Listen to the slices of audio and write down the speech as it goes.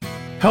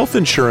Health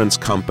insurance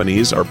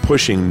companies are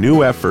pushing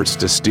new efforts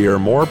to steer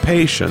more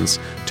patients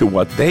to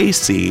what they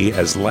see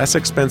as less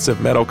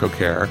expensive medical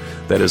care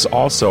that is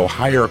also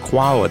higher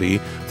quality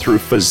through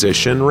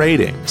physician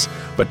ratings.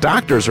 But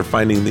doctors are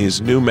finding these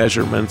new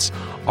measurements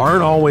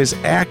aren't always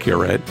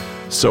accurate,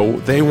 so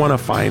they want to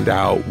find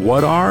out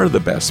what are the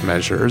best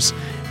measures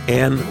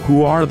and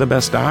who are the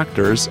best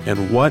doctors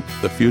and what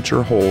the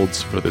future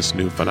holds for this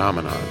new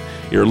phenomenon.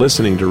 You're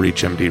listening to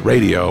ReachMD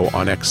Radio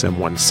on XM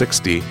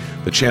 160,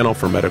 the channel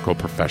for medical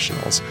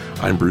professionals.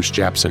 I'm Bruce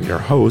Japsen, your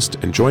host,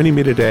 and joining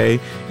me today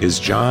is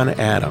John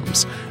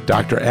Adams.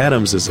 Dr.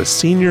 Adams is a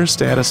senior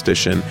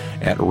statistician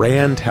at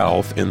RAND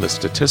Health in the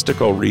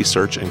Statistical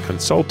Research and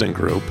Consulting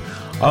Group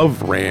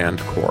of RAND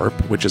Corp.,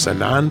 which is a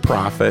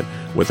nonprofit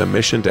with a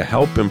mission to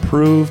help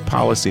improve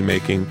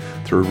policymaking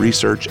through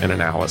research and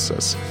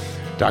analysis.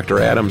 Dr.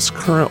 Adams'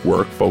 current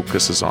work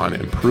focuses on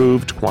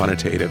improved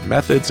quantitative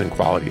methods in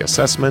quality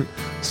assessment,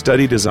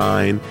 study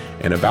design,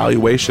 and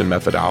evaluation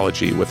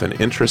methodology with an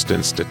interest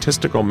in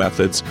statistical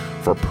methods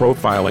for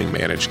profiling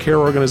managed care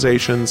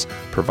organizations,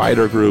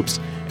 provider groups,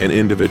 and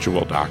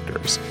individual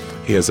doctors.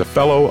 He is a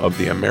fellow of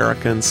the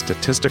American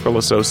Statistical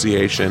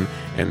Association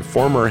and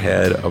former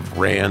head of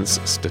RAND's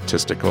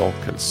Statistical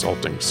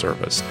Consulting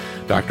Service.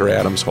 Dr.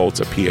 Adams holds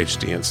a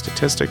PhD in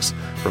statistics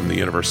from the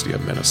University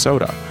of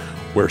Minnesota.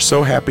 We're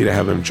so happy to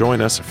have him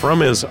join us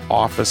from his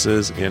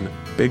offices in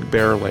Big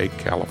Bear Lake,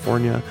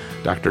 California.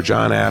 Dr.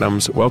 John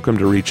Adams, welcome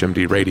to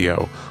ReachMD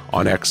Radio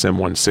on XM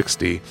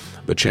 160,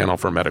 the channel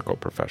for medical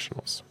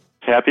professionals.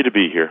 Happy to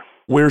be here.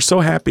 We're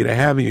so happy to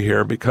have you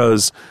here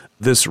because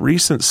this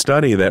recent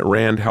study that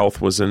RAND Health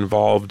was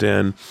involved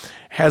in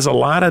has a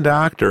lot of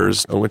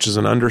doctors, which is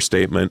an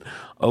understatement,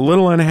 a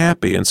little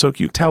unhappy. And so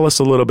can you tell us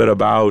a little bit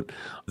about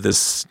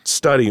this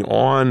study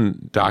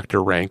on doctor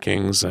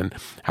rankings and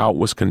how it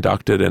was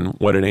conducted and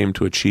what it aimed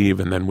to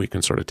achieve, and then we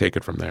can sort of take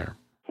it from there.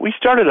 We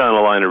started on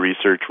a line of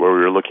research where we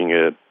were looking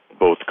at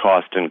both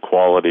cost and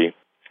quality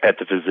at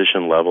the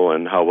physician level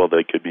and how well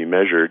they could be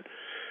measured.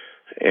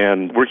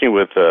 And working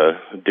with a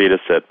data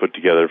set put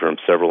together from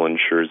several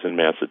insurers in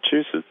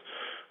Massachusetts,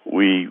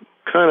 we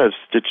kind of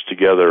stitched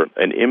together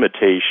an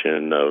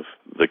imitation of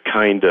the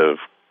kind of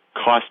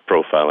cost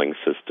profiling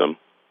system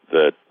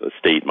that a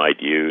state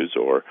might use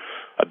or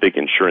a big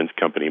insurance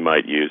company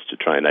might use to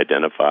try and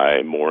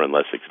identify more and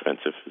less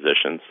expensive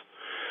physicians.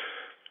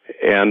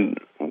 And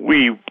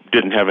we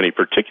didn't have any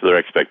particular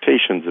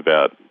expectations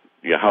about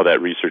how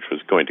that research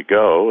was going to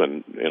go,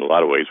 and in a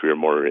lot of ways we were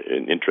more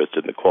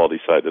interested in the quality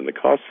side than the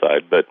cost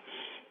side. But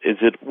as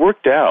it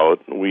worked out,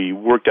 we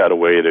worked out a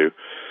way to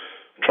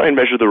try and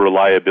measure the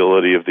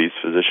reliability of these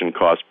physician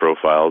cost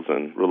profiles,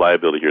 and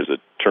reliability here is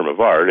a term of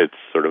art. It's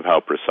sort of how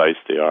precise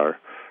they are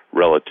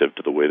relative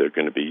to the way they're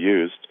going to be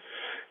used.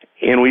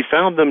 And we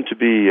found them to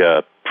be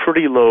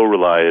pretty low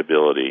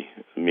reliability,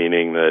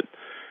 meaning that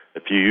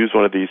if you use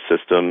one of these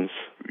systems,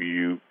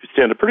 you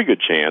stand a pretty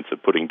good chance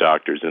of putting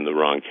doctors in the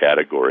wrong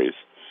categories.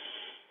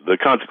 The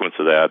consequence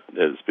of that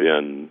has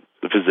been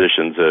the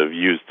physicians have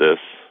used this,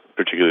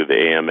 particularly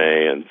the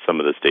AMA and some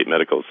of the state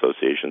medical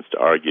associations, to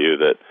argue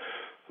that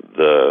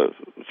the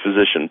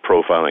physician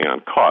profiling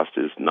on cost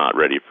is not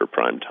ready for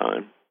prime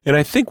time. And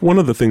I think one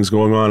of the things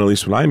going on, at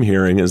least what I'm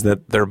hearing, is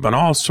that there have been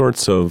all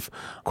sorts of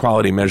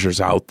quality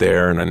measures out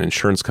there, and an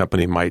insurance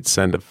company might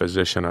send a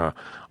physician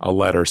a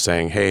letter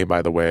saying, hey,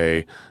 by the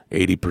way,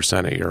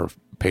 80% of your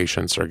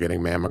patients are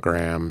getting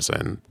mammograms,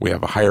 and we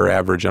have a higher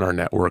average in our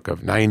network of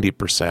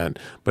 90%.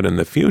 But in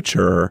the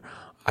future,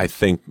 I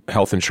think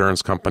health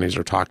insurance companies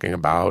are talking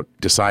about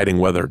deciding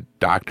whether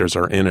doctors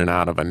are in and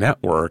out of a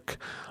network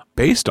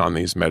based on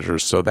these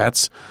measures. So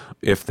that's,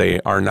 if they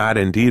are not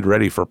indeed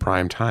ready for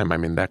prime time, I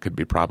mean, that could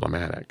be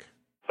problematic.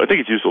 I think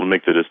it's useful to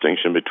make the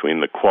distinction between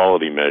the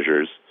quality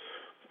measures,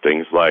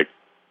 things like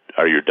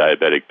are your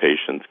diabetic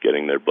patients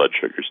getting their blood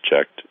sugars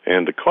checked,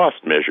 and the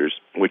cost measures,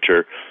 which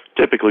are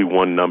typically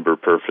one number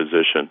per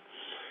physician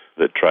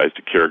that tries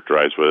to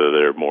characterize whether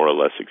they're more or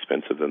less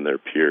expensive than their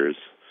peers.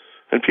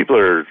 And people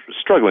are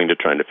struggling to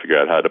trying to figure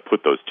out how to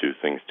put those two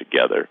things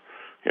together.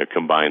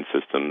 Combine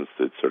systems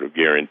that sort of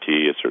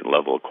guarantee a certain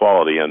level of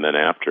quality, and then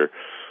after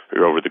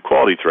you're over the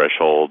quality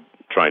threshold,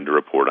 trying to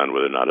report on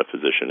whether or not a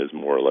physician is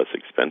more or less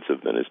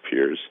expensive than his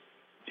peers.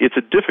 It's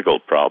a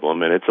difficult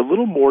problem, and it's a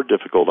little more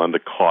difficult on the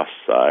cost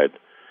side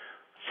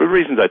for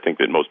reasons I think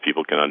that most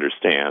people can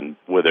understand.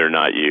 Whether or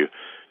not you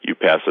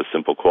pass a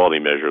simple quality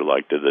measure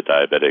like did the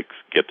diabetics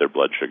get their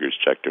blood sugars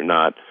checked or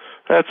not,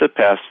 that's a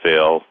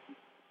pass-fail,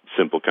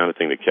 simple kind of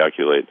thing to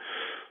calculate.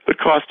 But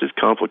cost is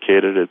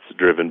complicated. It's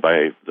driven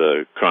by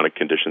the chronic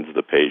conditions of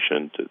the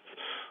patient. It's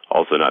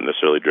also not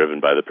necessarily driven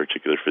by the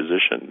particular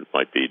physician. It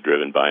might be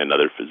driven by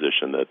another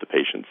physician that the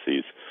patient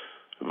sees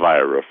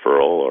via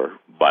referral or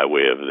by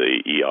way of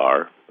the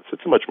ER. So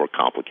it's a much more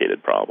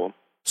complicated problem.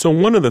 So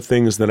one of the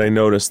things that I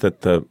noticed that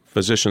the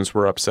physicians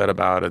were upset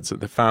about is that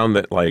they found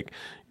that, like,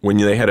 when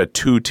they had a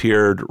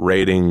two-tiered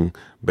rating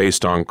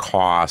based on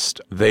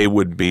cost, they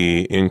would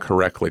be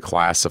incorrectly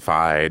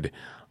classified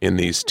in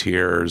these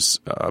tiers.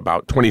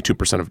 About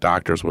 22% of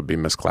doctors would be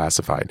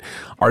misclassified.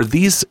 Are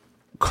these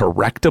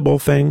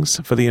correctable things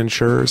for the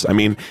insurers? I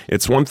mean,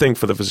 it's one thing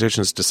for the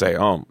physicians to say,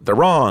 oh, they're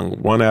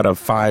wrong 1 out of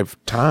 5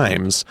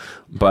 times,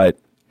 but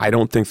I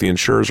don't think the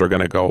insurers are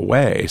going to go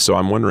away. So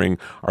I'm wondering,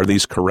 are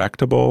these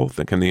correctable?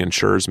 Can the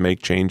insurers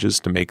make changes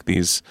to make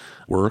these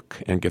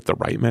work and get the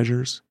right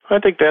measures? I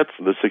think that's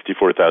the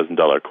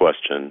 $64,000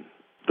 question.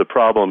 The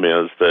problem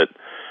is that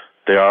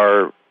they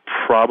are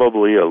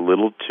probably a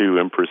little too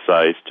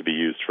imprecise to be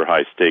used for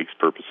high-stakes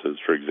purposes.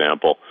 For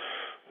example,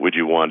 would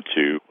you want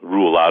to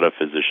rule out a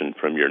physician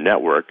from your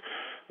network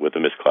with a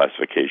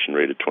misclassification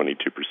rate of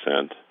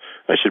 22%?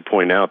 I should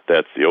point out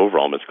that's the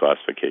overall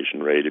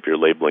misclassification rate. If you're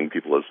labeling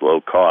people as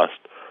low cost,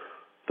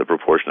 the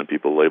proportion of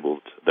people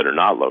labeled that are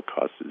not low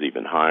cost is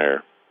even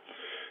higher.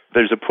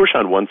 There's a push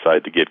on one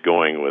side to get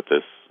going with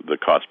the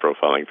cost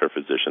profiling for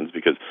physicians,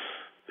 because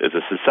as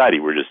a society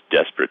we're just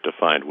desperate to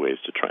find ways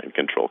to try and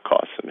control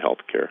costs in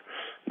healthcare.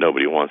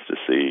 Nobody wants to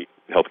see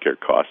healthcare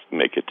costs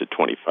make it to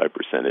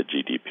 25% of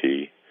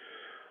GDP.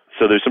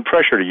 So there's some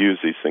pressure to use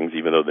these things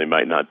even though they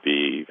might not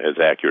be as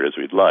accurate as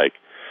we'd like.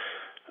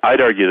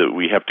 I'd argue that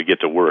we have to get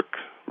to work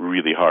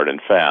really hard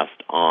and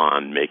fast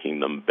on making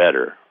them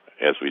better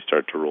as we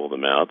start to roll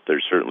them out.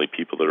 There's certainly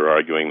people that are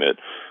arguing that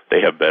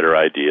they have better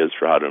ideas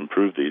for how to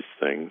improve these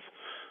things.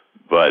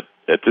 But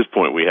at this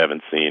point, we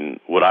haven't seen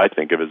what I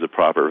think of as a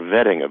proper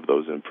vetting of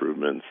those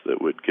improvements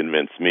that would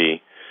convince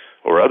me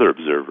or other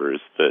observers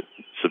that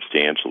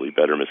substantially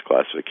better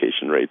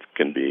misclassification rates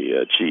can be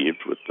achieved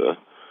with the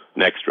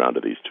next round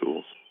of these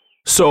tools.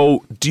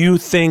 So do you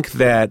think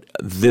that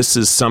this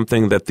is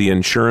something that the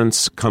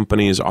insurance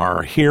companies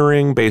are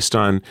hearing based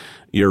on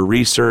your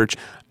research?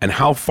 And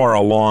how far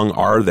along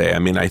are they? I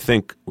mean, I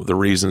think the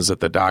reasons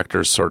that the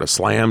doctors sort of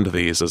slammed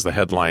these, as the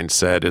headline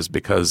said, is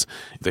because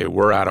they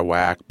were out of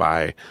whack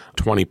by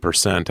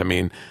 20%. I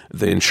mean,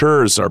 the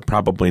insurers are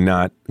probably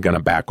not going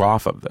to back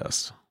off of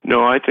this.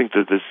 No, I think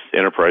that this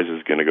enterprise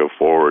is going to go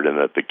forward, and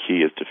that the key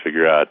is to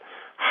figure out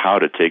how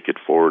to take it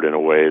forward in a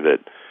way that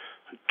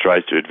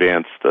tries to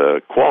advance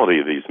the quality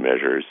of these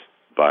measures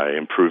by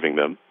improving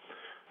them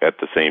at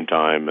the same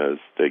time as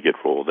they get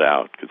rolled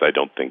out. Because I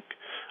don't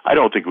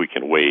think we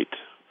can wait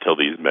till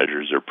these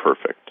measures are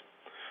perfect.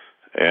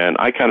 And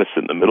I kind of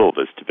sit in the middle of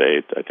this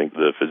debate. I think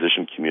the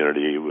physician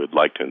community would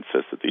like to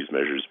insist that these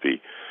measures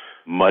be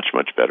much,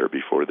 much better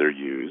before they're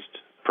used,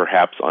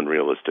 perhaps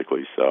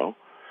unrealistically so.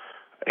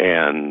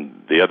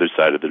 And the other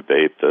side of the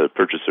debate, the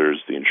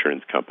purchasers, the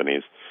insurance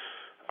companies,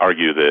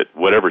 argue that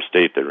whatever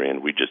state they're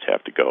in, we just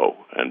have to go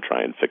and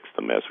try and fix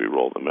them as we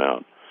roll them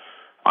out.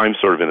 I'm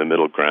sort of in the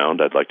middle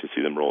ground. I'd like to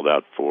see them rolled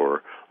out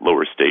for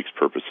lower stakes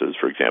purposes.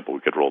 For example, we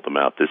could roll them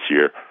out this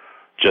year,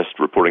 just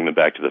reporting them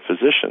back to the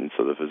physicians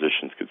so the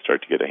physicians could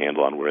start to get a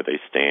handle on where they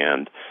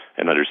stand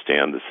and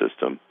understand the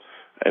system,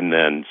 and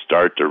then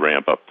start to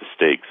ramp up the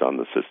stakes on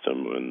the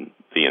system in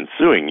the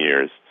ensuing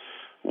years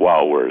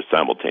while we're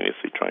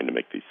simultaneously trying to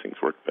make these things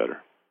work better.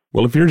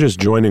 Well, if you're just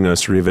joining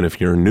us, or even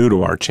if you're new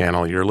to our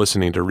channel, you're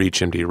listening to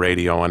ReachMD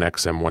Radio on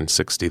XM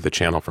 160, the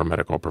channel for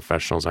medical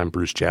professionals. I'm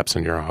Bruce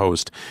Japsen, your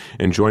host,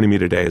 and joining me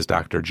today is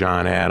Dr.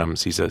 John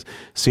Adams. He's a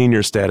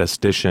senior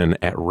statistician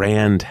at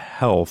Rand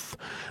Health,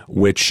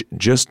 which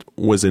just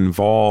was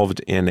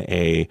involved in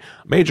a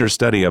major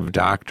study of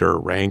doctor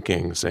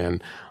rankings.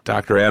 And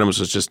Dr. Adams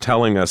was just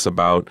telling us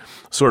about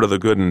sort of the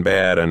good and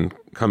bad, and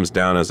comes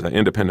down as an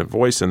independent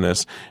voice in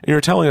this. And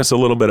you're telling us a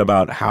little bit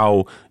about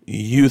how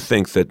you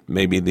think that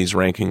maybe these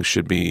rankings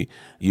should be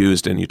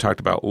used, and you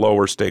talked about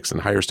lower stakes and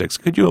higher stakes.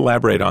 Could you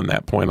elaborate on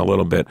that point a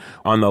little bit?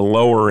 On the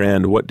lower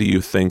end, what do you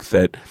think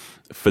that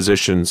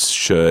physicians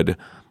should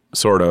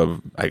sort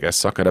of, I guess,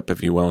 suck it up,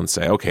 if you will, and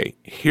say, okay,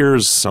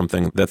 here's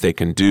something that they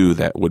can do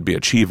that would be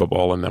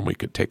achievable, and then we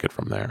could take it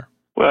from there?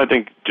 Well, I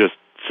think just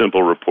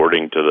simple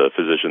reporting to the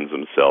physicians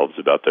themselves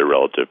about their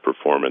relative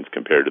performance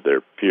compared to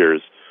their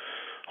peers.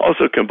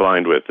 Also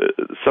combined with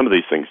some of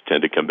these things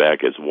tend to come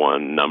back as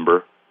one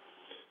number,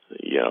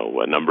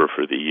 a number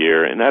for the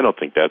year, and I don't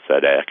think that's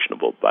that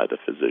actionable by the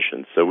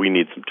physicians. So we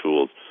need some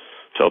tools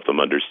to help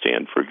them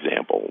understand, for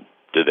example,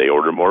 do they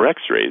order more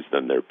x-rays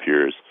than their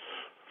peers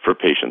for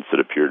patients that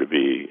appear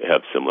to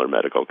have similar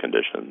medical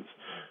conditions?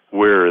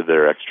 Where are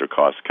their extra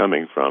costs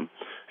coming from?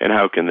 And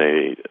how can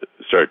they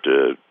start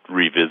to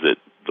revisit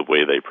the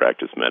way they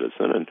practice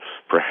medicine and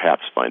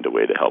perhaps find a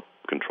way to help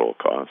control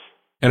costs?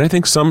 And I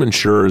think some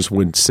insurers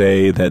would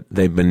say that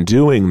they've been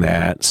doing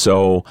that.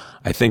 So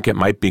I think it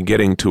might be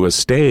getting to a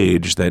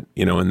stage that,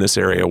 in this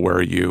area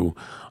where you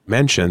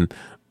mentioned,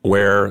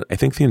 where I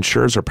think the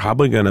insurers are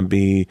probably going to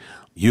be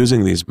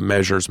using these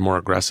measures more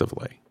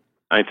aggressively.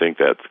 I think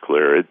that's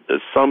clear.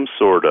 There's some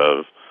sort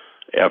of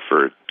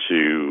effort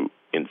to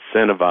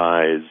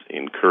incentivize,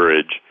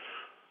 encourage,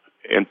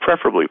 and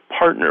preferably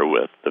partner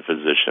with the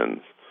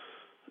physicians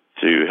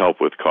to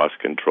help with cost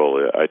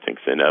control, I think,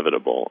 is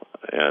inevitable.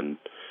 And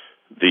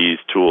these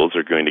tools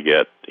are going to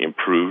get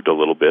improved a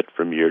little bit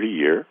from year to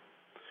year,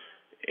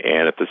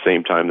 and at the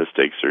same time, the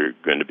stakes are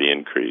going to be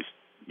increased.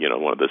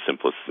 One of the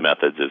simplest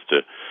methods is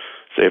to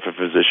say if a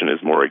physician is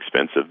more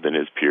expensive than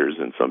his peers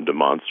in some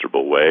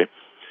demonstrable way,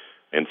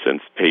 and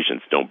since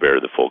patients don't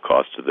bear the full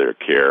cost of their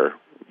care,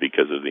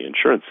 because of the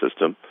insurance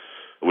system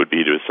would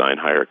be to assign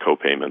higher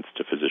co-payments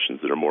to physicians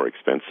that are more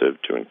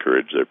expensive to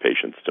encourage their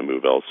patients to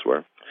move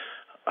elsewhere.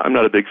 I'm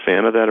not a big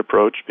fan of that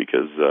approach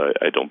because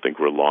I don't think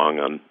we're long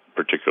on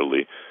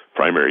particularly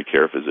primary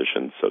care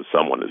physicians, so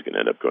someone is going to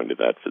end up going to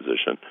that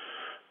physician.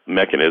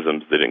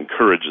 Mechanisms that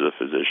encourage the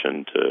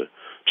physician to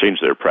change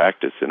their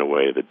practice in a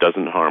way that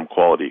doesn't harm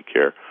quality of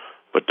care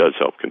but does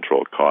help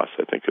control costs,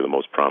 I think, are the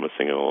most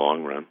promising in the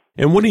long run.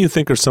 And what do you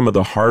think are some of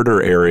the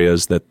harder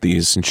areas that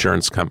these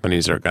insurance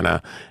companies are going to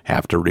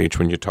have to reach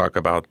when you talk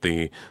about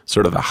the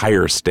sort of the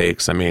higher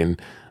stakes? I mean,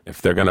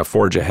 if they're going to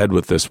forge ahead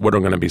with this, what are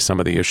going to be some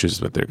of the issues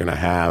that they're going to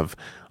have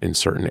in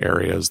certain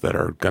areas that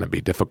are going to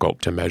be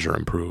difficult to measure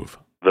and prove?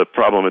 The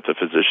problem at the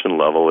physician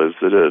level is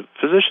that a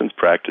physician's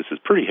practice is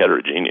pretty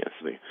heterogeneous.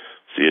 You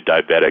see a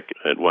diabetic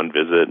at one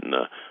visit and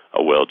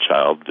a well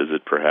child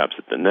visit perhaps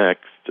at the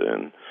next,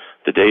 and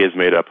the day is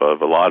made up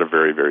of a lot of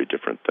very, very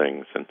different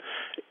things. And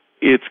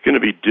it's going to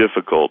be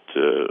difficult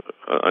to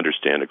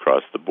understand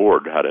across the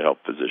board how to help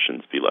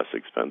physicians be less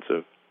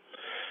expensive.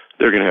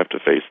 They're going to have to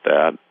face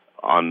that.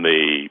 On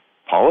the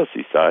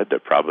policy side, they're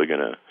probably going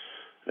to,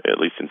 at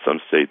least in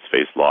some states,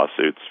 face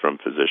lawsuits from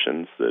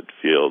physicians that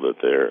feel that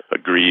they're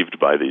aggrieved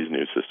by these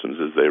new systems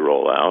as they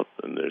roll out,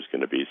 and there's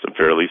going to be some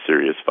fairly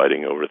serious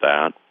fighting over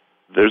that.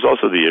 There's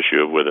also the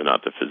issue of whether or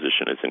not the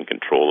physician is in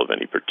control of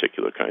any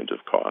particular kinds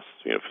of costs.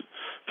 You know,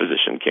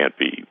 physician can't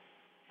be,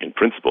 in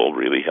principle,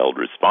 really held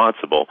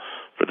responsible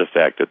for the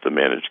fact that the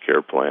managed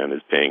care plan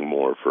is paying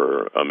more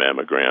for a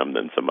mammogram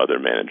than some other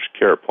managed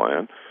care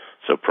plan.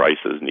 So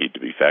prices need to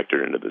be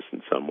factored into this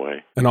in some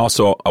way. And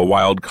also a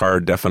wild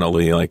card,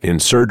 definitely, like in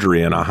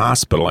surgery in a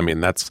hospital. I mean,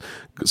 that's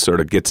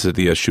sort of gets to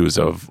the issues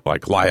of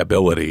like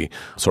liability,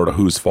 sort of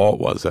whose fault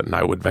was it? And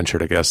I would venture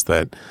to guess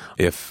that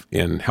if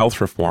in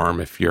health reform,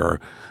 if you're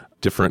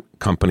different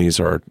companies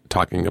are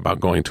talking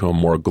about going to a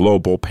more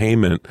global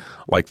payment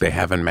like they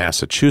have in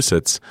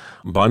Massachusetts,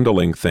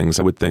 bundling things,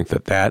 I would think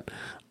that that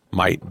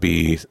might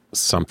be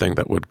something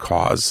that would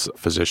cause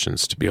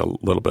physicians to be a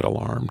little bit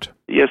alarmed.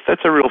 Yes,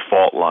 that's a real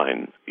fault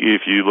line.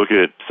 If you look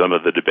at some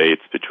of the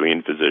debates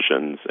between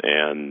physicians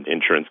and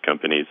insurance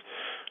companies,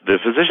 the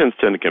physicians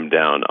tend to come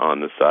down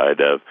on the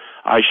side of,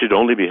 I should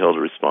only be held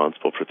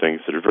responsible for things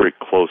that are very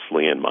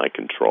closely in my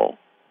control,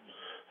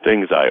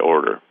 things I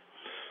order.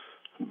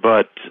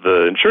 But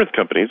the insurance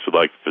companies would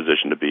like the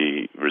physician to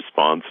be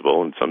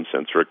responsible, in some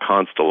sense, for a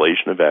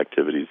constellation of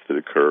activities that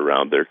occur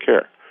around their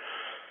care.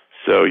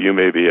 So you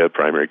may be a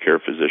primary care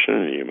physician,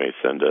 and you may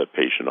send a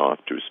patient off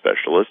to a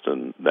specialist,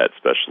 and that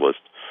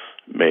specialist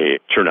may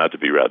turn out to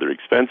be rather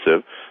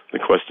expensive. The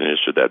question is,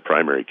 should that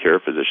primary care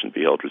physician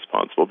be held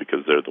responsible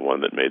because they're the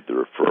one that made the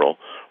referral,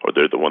 or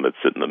they're the one that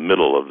sit in the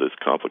middle of this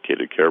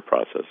complicated care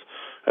process?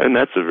 And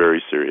that's a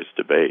very serious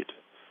debate.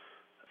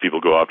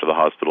 People go off to the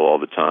hospital all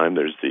the time.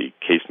 There's the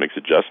case mix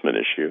adjustment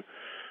issue,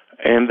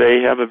 and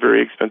they have a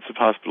very expensive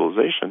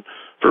hospitalization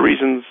for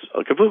reasons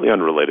completely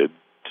unrelated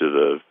to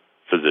the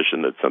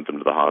physician that sent them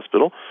to the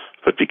hospital,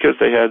 but because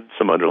they had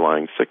some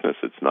underlying sickness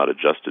that's not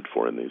adjusted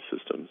for in these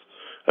systems.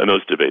 And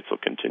those debates will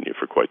continue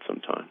for quite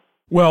some time.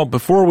 Well,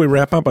 before we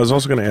wrap up, I was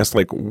also going to ask,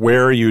 like,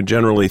 where you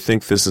generally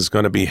think this is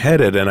going to be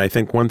headed. And I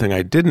think one thing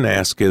I didn't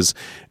ask is,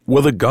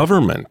 will the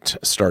government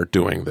start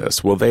doing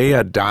this? Will they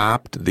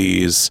adopt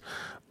these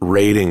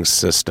rating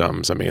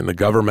systems? I mean, the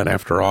government,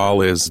 after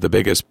all, is the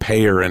biggest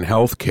payer in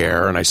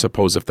healthcare. And I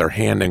suppose if they're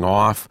handing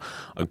off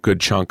a good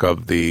chunk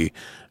of the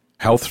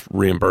health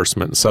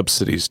reimbursement and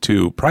subsidies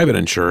to private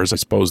insurers, I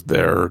suppose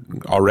they're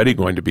already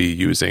going to be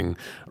using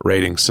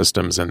rating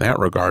systems in that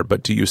regard.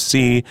 But do you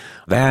see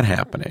that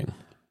happening?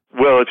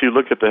 Well, if you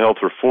look at the health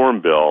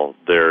reform bill,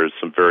 there's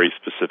some very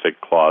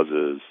specific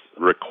clauses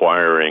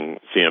requiring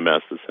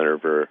CMS, the Center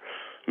for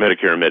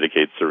Medicare and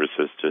Medicaid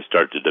Services, to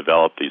start to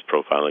develop these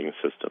profiling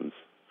systems.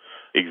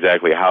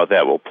 Exactly how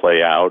that will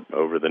play out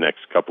over the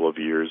next couple of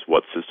years,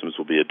 what systems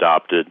will be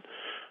adopted,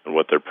 and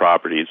what their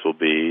properties will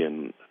be,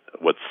 and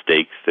what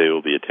stakes they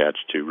will be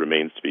attached to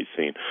remains to be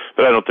seen.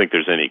 But I don't think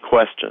there's any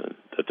question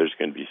that there's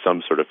going to be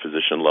some sort of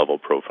physician-level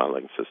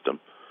profiling system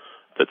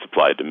that's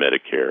applied to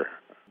Medicare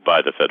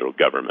by the federal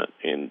government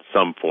in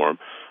some form.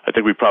 I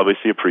think we probably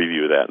see a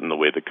preview of that in the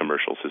way the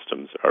commercial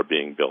systems are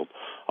being built,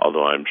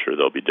 although I'm sure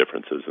there'll be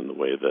differences in the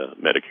way the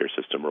Medicare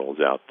system rolls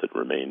out that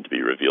remain to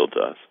be revealed to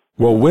us.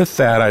 Well, with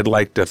that, I'd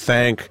like to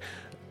thank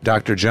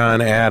Dr.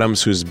 John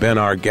Adams, who's been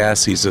our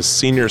guest. He's a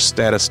senior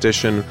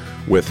statistician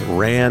with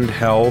Rand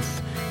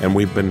Health, and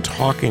we've been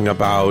talking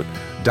about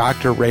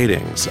doctor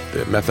ratings.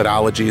 The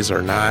methodologies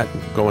are not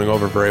going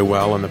over very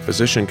well in the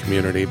physician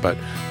community, but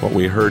what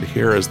we heard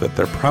here is that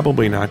they're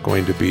probably not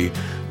going to be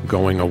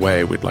going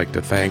away. We'd like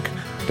to thank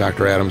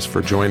Dr. Adams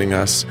for joining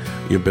us.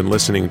 You've been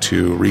listening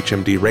to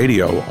ReachMD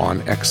Radio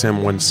on XM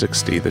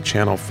 160, the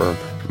channel for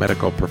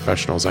medical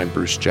professionals. I'm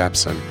Bruce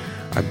Japsen.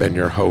 I've been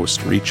your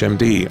host,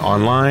 ReachMD,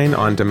 online,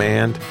 on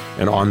demand,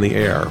 and on the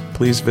air.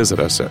 Please visit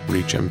us at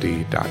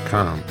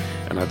reachmd.com.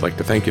 And I'd like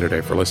to thank you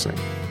today for listening.